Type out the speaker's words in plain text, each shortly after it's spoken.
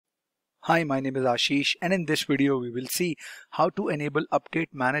Hi, my name is Ashish, and in this video we will see how to enable update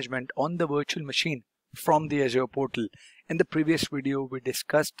management on the virtual machine from the Azure portal. In the previous video we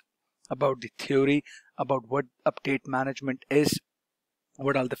discussed about the theory, about what update management is,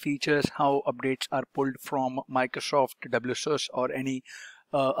 what are the features, how updates are pulled from Microsoft, WSUS or any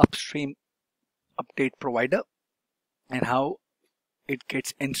upstream update provider, and how it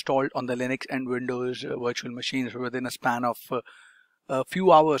gets installed on the Linux and Windows virtual machines within a span of a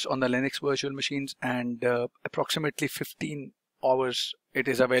few hours on the Linux virtual machines, and approximately 15 hours it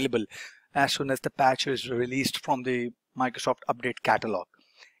is available as soon as the patch is released from the Microsoft update catalog.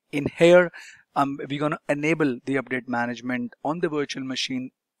 In here, we're going to enable the update management on the virtual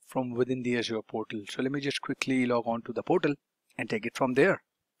machine from within the Azure portal. So let me just quickly log on to the portal and take it from there.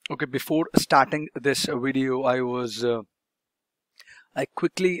 Okay, before starting this video, I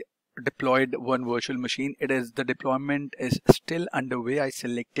quickly deployed one virtual machine. The deployment is still underway. I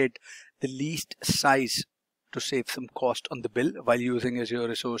selected the least size to save some cost on the bill while using Azure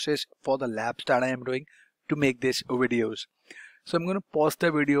resources for the labs that I am doing to make these videos. So I'm going to pause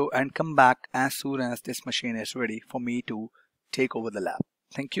the video and come back as soon as this machine is ready for me to take over the lab.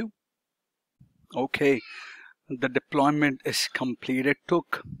 Thank you. Okay, the deployment is completed.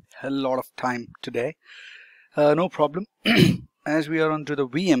 Took a lot of time today. No problem. As we are onto the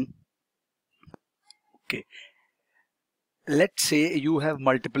VM, okay, let's say you have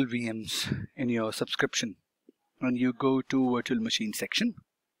multiple VMs in your subscription and you go to virtual machine section.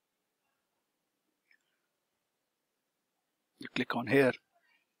 You click on here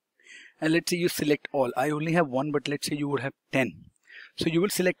and let's say you select all. I only have one, but let's say you would have 10. So you will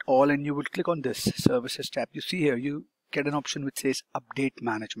select all and you will click on this services tab. You see here, you get an option which says update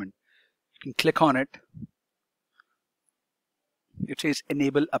management. You can click on it. It says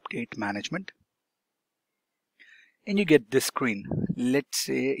enable update management. And you get this screen. Let's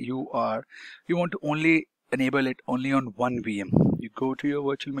say you want to only enable it only on one VM. You go to your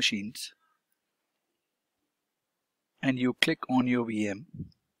virtual machines and you click on your VM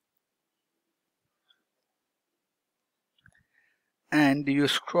and you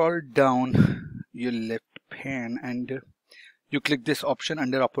scroll down your left pane and you click this option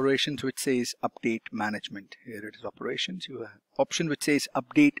under operations which says update management. Here it is, operations. You have option which says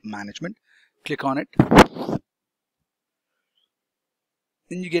update management. Click on it.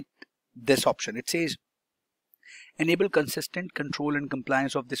 Then you get this option. It says enable consistent control and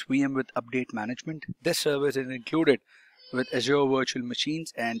compliance of this VM with update management. This service is included with Azure virtual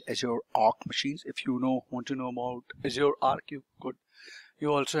machines and Azure Arc machines. If you want to know about Azure Arc,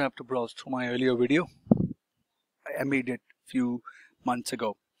 you also have to browse through my earlier video. I made it few months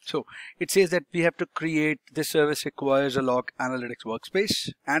ago. So it says that we have to create this service requires a log analytics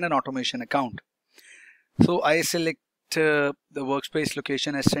workspace and an automation account. So I select the workspace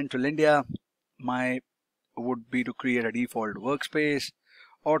location as Central India. My would be to create a default workspace.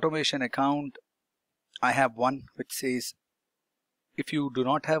 Automation account, I have one which says if you do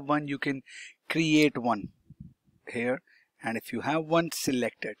not have one, you can create one here, and if you have one,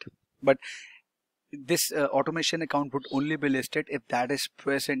 select it. But this automation account would only be listed if that is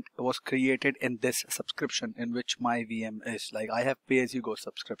present, was created in this subscription in which my VM is. Like I have pay-as-you-go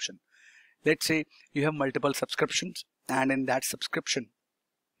subscription. Let's say you have multiple subscriptions and in that subscription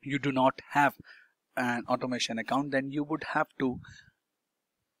you do not have an automation account, then you would have to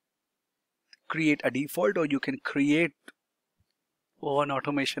create a default, or you can create an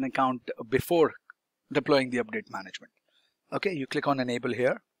automation account before deploying the update management. Okay, you click on enable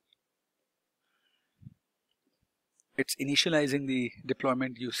here. It's initializing the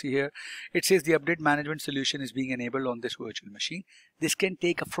deployment. You see here it says the update management solution is being enabled on this virtual machine. This can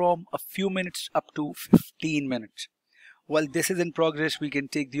take from a few minutes up to 15 minutes. While this is in progress, we can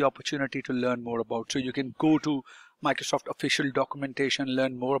take the opportunity to learn more about. So you can go to Microsoft official documentation,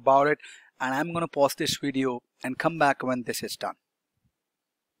 learn more about it, and I'm going to pause this video and come back when this is done.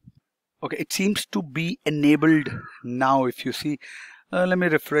 Okay, it seems to be enabled now. If you see, let me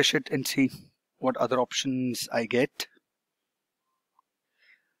refresh it and see what other options I get.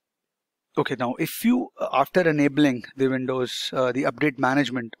 Okay, now if you, after enabling the Windows, the update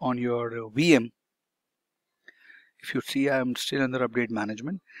management on your VM, if you see I'm still under update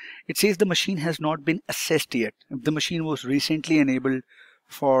management, it says the machine has not been assessed yet. If the machine was recently enabled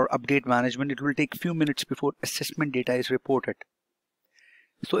for update management, it will take a few minutes before assessment data is reported.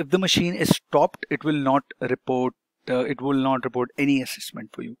 So if the machine is stopped, it will not report any assessment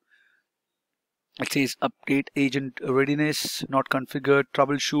for you. It says update agent readiness not configured,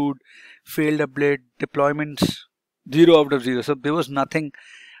 troubleshoot, failed update, deployments 0 out of 0. So there was nothing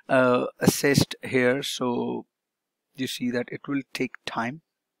assessed here. So you see that it will take time.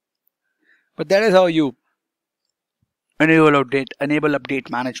 But that is how you enable update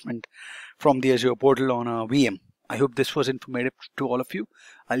management from the Azure portal on a VM. I hope this was informative to all of you.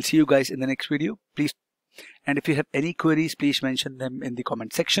 I'll see you guys in the next video. Please, and if you have any queries, please mention them in the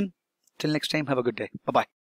comment section. Till next time, have a good day. Bye-bye.